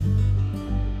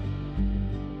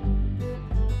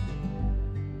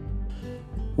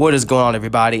What is going on,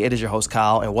 everybody? It is your host,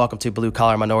 Kyle, and welcome to Blue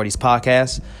Collar Minorities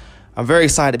Podcast. I'm very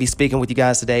excited to be speaking with you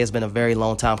guys today. It's been a very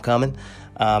long time coming.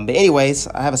 But anyways,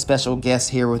 I have a special guest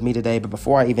here with me today. But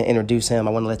before I even introduce him,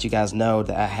 I want to let you guys know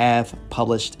that I have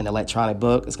published an electronic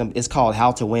book. It's called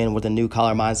How to Win with a New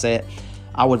Collar Mindset.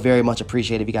 I would very much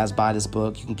appreciate if you guys buy this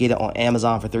book. You can get it on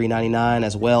Amazon for $3.99,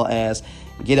 as well as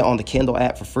get it on the Kindle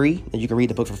app for free. And you can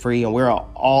read the book for free, and we're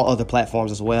on all other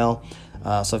platforms as well.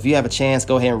 So if you have a chance,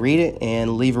 go ahead and read it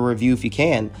and leave a review if you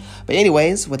can. But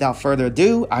anyways, without further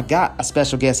ado, I got a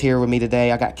special guest here with me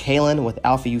today. I got Kalen with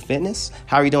Alpha U Fitness.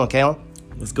 How are you doing, Kalen?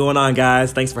 What's going on,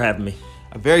 guys? Thanks for having me.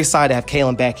 I'm very excited to have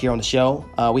Kalen back here on the show.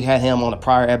 We had him on a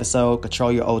prior episode,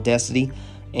 Control Your Old Destiny.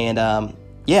 And I'm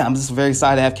just very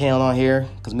excited to have Kalen on here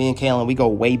because me and Kalen, we go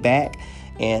way back.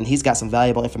 And he's got some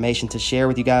valuable information to share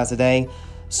with you guys today.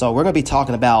 So we're going to be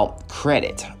talking about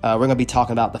credit. We're going to be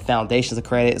talking about the foundations of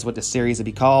credit is what the series will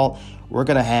be called. We're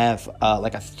going to have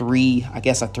a three-part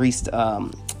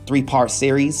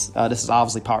series. This is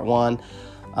obviously part one.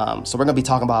 So we're going to be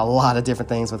talking about a lot of different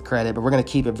things with credit, but we're going to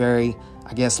keep it very,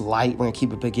 light. We're going to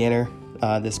keep it beginner,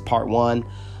 this part one.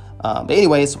 But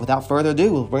anyways, without further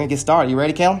ado, we're going to get started. You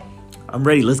ready, Cal? I'm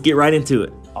ready. Let's get right into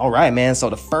it. All right, man. So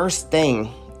the first thing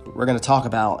we're going to talk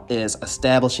about is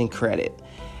establishing credit.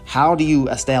 How do you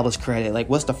establish credit? Like,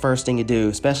 what's the first thing you do,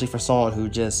 especially for someone who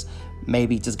just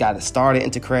got started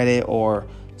into credit, or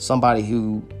somebody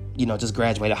who, just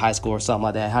graduated high school or something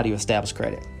like that? How do you establish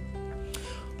credit?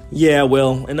 Yeah,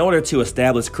 well, in order to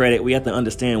establish credit, we have to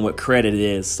understand what credit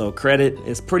is. So credit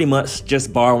is pretty much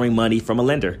just borrowing money from a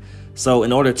lender. So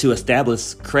in order to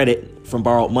establish credit from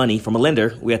borrowed money from a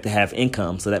lender, we have to have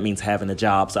income. So that means having a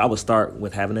job. So I would start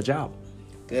with having a job.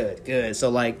 Good.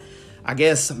 So I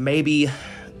guess maybe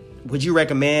would you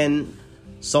recommend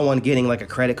someone getting a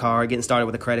credit card, getting started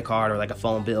with a credit card or a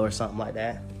phone bill or something like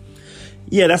that?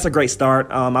 Yeah, that's a great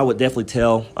start. I would definitely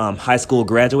tell high school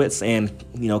graduates and,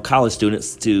 college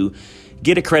students to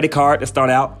get a credit card to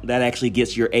start out. That actually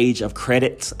gets your age of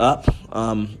credit up.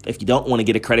 If you don't want to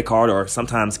get a credit card, or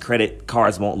sometimes credit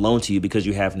cards won't loan to you because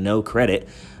you have no credit,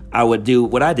 I would do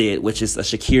what I did, which is a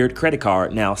secured credit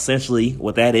card. Now, essentially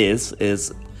what that is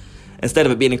instead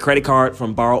of it being a credit card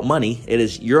from borrowed money, it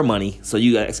is your money. So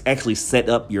you actually set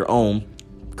up your own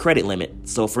credit limit.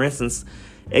 So for instance,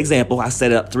 I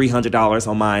set up $300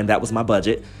 on mine. That was my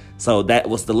budget. So that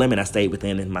was the limit I stayed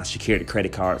within in my secured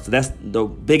credit card. So that's the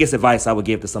biggest advice I would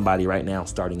give to somebody right now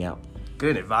starting out.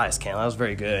 Good advice, Ken. That was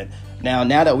very good. Now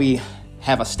that we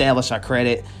have established our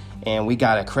credit and we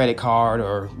got a credit card,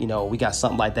 or, we got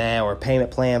something like that, or a payment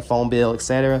plan, phone bill,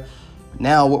 etc.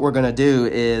 Now what we're going to do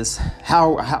is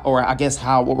what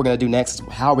we're going to do next is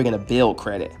how are we going to build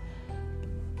credit?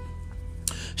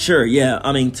 Sure, yeah.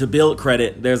 To build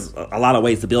credit, there's a lot of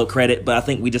ways to build credit, but I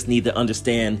think we just need to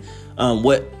understand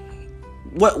what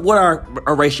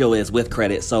our ratio is with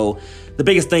credit. So the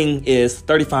biggest thing is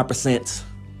 35%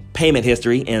 payment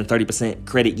history and 30%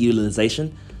 credit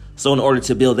utilization. So in order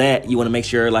to build that, you want to make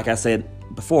sure, like I said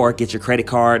before, get your credit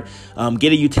card,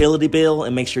 get a utility bill,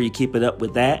 and make sure you keep it up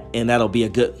with that, and that'll be a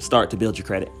good start to build your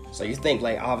credit. So you think,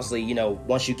 obviously,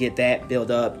 once you get that built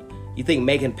up, you think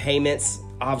making payments,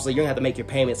 obviously you're gonna have to make your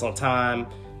payments on time,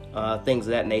 things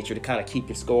of that nature to kind of keep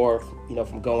your score,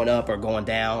 from going up or going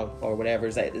down or whatever.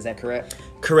 Is that correct?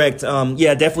 Correct.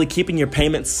 Yeah, definitely keeping your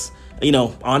payments,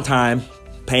 on time,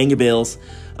 paying your bills.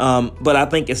 But I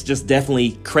think it's just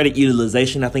definitely credit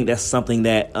utilization. I think that's something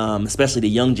that especially the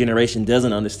young generation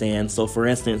doesn't understand. So for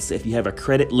instance, if you have a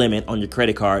credit limit on your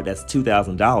credit card that's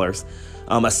 $2,000,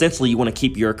 essentially you want to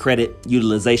keep your credit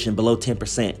utilization below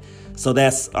 10%. So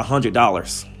that's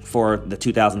 $100 for the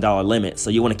 $2,000 limit. So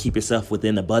you want to keep yourself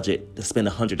within the budget to spend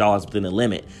 $100 within the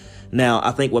limit. Now,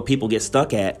 I think what people get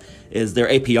stuck at is their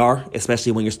APR,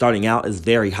 especially when you're starting out, is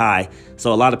very high.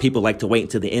 So a lot of people like to wait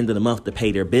until the end of the month to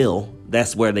pay their bill.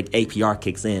 That's where the APR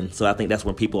kicks in. So I think that's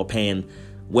when people are paying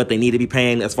what they need to be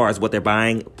paying as far as what they're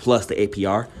buying plus the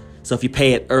APR. So if you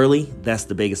pay it early, that's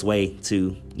the biggest way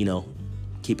to,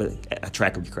 keep a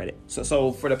track of your credit.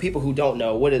 So for the people who don't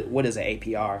know, what is an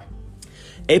APR?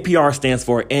 APR stands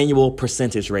for annual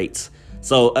percentage rates.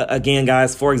 So again,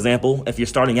 guys, for example, if you're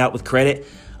starting out with credit,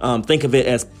 think of it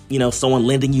as, someone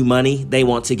lending you money. They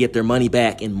want to get their money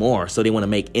back and more. So they want to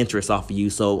make interest off of you.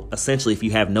 So essentially, if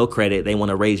you have no credit, they want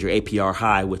to raise your APR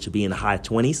high, which would be in the high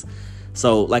 20s.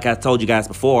 So like I told you guys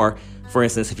before, for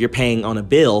instance, if you're paying on a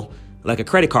bill, like a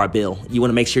credit card bill, you want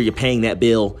to make sure you're paying that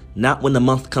bill not when the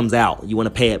month comes out. You want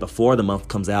to pay it before the month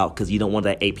comes out because you don't want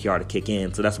that APR to kick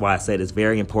in. So that's why I said it's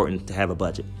very important to have a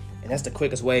budget. And That's the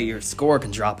quickest way your score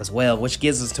can drop as well, which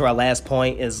gives us to our last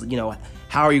point is,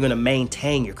 how are you going to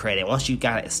maintain your credit? Once you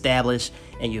got it established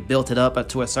and you built it up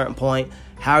to a certain point,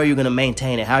 how are you going to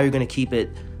maintain it? How are you going to keep it,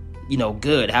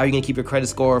 good? How are you going to keep your credit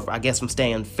score, I guess, from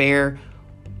staying fair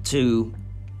to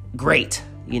great?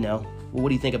 What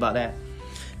do you think about that?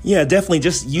 Yeah, definitely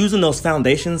just using those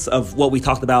foundations of what we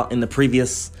talked about in the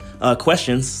previous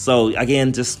questions. So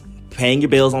again, just paying your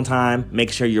bills on time,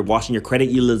 making sure you're watching your credit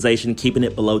utilization, keeping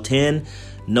it below 10,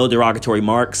 no derogatory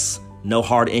marks, no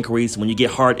hard inquiries. When you get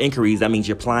hard inquiries, that means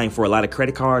you're applying for a lot of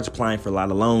credit cards, applying for a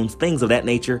lot of loans, things of that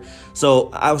nature. So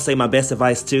I would say my best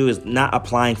advice too is not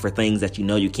applying for things that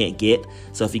you can't get.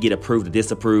 So if you get approved or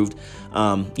disapproved,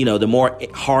 the more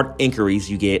hard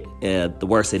inquiries you get, the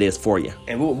worse it is for you.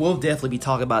 And we'll definitely be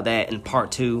talking about that in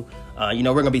part 2. We're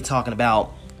going to be talking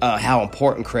about how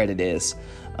important credit is.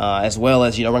 As well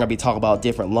as, we're going to be talking about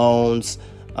different loans,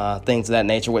 things of that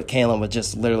nature, what Kalen was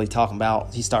just literally talking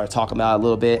about. He started talking about it a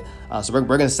little bit. So we're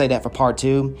going to say that for part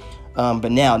 2.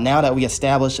 But now that we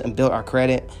established and built our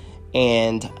credit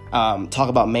and talk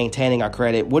about maintaining our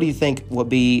credit, what do you think would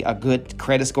be a good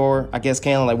credit score? I guess,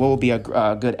 Kalen, what would be a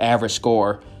good average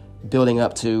score building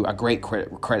up to a great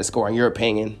credit score, in your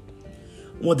opinion?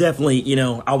 Well, definitely,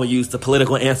 I would use the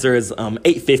political answer is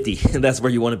 850. That's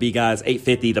where you want to be, guys.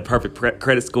 850, the perfect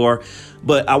credit score.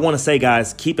 But I want to say,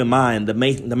 guys, keep in mind the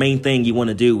main thing you want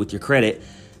to do with your credit,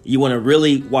 you want to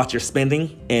really watch your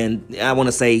spending. And I want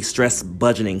to say stress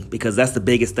budgeting, because that's the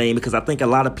biggest thing. Because I think a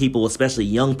lot of people, especially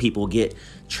young people, get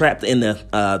trapped in the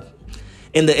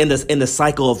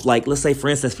cycle of, like, let's say, for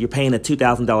instance, if you're paying a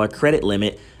 $2,000 credit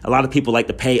limit, a lot of people like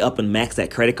to pay up and max that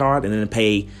credit card and then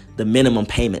pay the minimum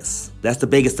payments. That's the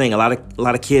biggest thing. A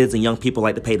lot of kids and young people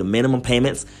like to pay the minimum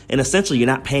payments, and essentially you're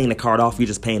not paying the card off, you're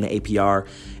just paying the APR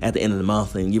at the end of the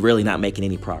month, and you're really not making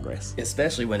any progress.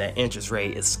 Especially when that interest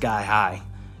rate is sky high.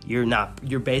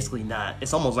 You're basically not,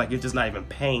 it's almost like you're just not even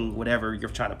paying whatever you're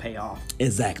trying to pay off.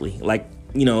 Exactly. Like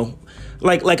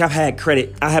I've had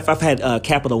credit. I've had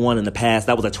Capital One in the past.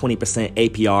 That was a 20%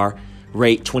 APR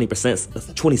rate,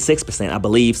 26%, I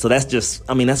believe. So that's just,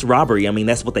 that's robbery.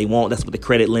 That's what they want. That's what the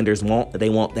credit lenders want. They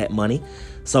want that money.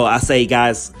 So I say,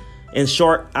 guys, in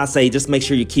short, I say just make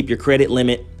sure you keep your credit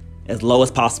limit as low as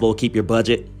possible. Keep your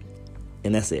budget,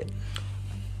 and that's it.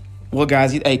 Well,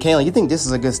 guys, hey, Kalen, you think this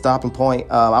is a good stopping point?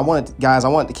 I wanted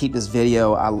to keep this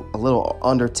video a little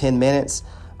under 10 minutes.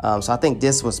 So I think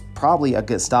this was probably a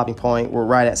good stopping point. We're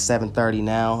right at 7:30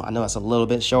 now. I know it's a little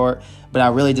bit short, but I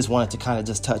really just wanted to kind of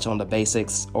just touch on the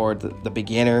basics, or the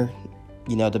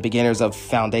beginners of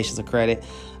foundations of credit.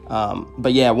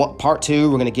 But yeah, part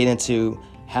 2, we're going to get into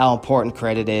how important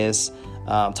credit is,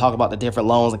 talk about the different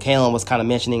loans. And Kalen was kind of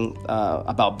mentioning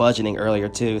about budgeting earlier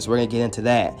too. So we're going to get into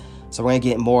that. So we're going to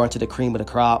get more into the cream of the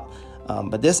crop.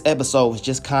 But this episode was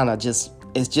just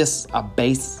it's just a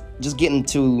base, just getting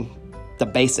to the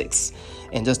basics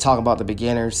and just talking about the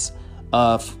beginners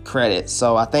of credit.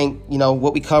 So I think,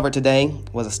 what we covered today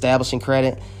was establishing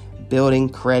credit, building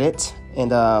credit,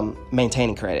 and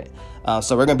maintaining credit.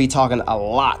 So we're going to be talking a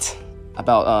lot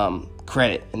about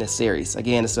credit in this series.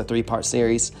 Again, it's a 3-part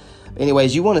series.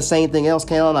 Anyways, you want to say anything else,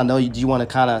 Kalen? I know you want to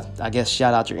kind of, I guess,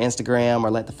 shout out your Instagram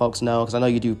or let the folks know, because I know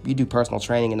you do personal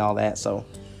training and all that. So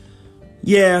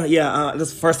Yeah.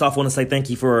 Just first off, I want to say thank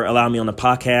you for allowing me on the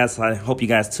podcast. I hope you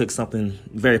guys took something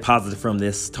very positive from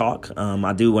this talk.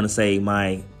 I do want to say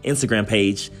my Instagram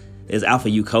page is Alpha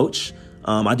U Coach.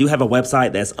 I do have a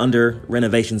website that's under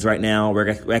renovations right now. We're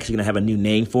actually going to have a new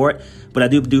name for it. But I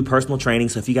do personal training.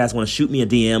 So if you guys want to shoot me a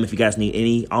DM, if you guys need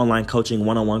any online coaching,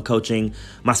 one-on-one coaching,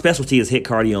 my specialty is HIIT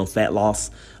cardio and fat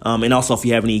loss. And also if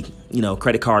you have any,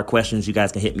 credit card questions, you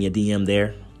guys can hit me a DM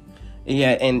there.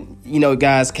 Yeah, and,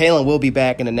 guys, Kalen will be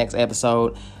back in the next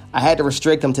episode. I had to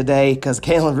restrict him today because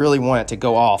Kalen really wanted to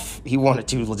go off. He wanted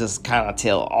to just kind of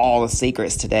tell all the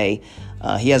secrets today.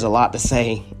 He has a lot to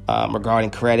say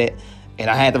regarding credit, and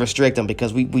I had to restrict him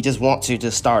because we just want to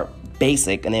just start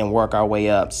basic and then work our way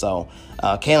up. So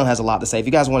Kalen has a lot to say. If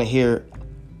you guys want to hear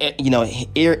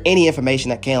any information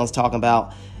that Kalen's talking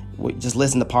about, just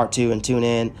listen to part 2 and tune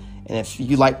in. And if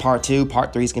you like part 2,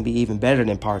 part 3 is going to be even better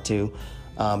than part 2.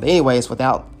 But anyways,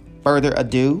 without further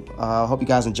ado, I hope you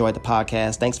guys enjoyed the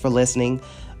podcast. Thanks for listening.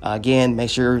 Again,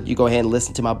 make sure you go ahead and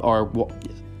listen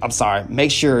to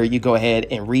make sure you go ahead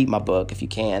and read my book if you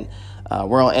can.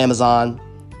 We're on Amazon.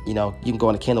 You can go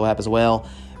on the Kindle app as well.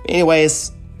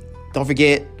 Anyways, don't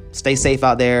forget, stay safe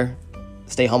out there.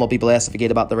 Stay humble, be blessed, and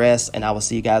forget about the rest. And I will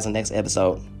see you guys in the next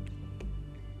episode.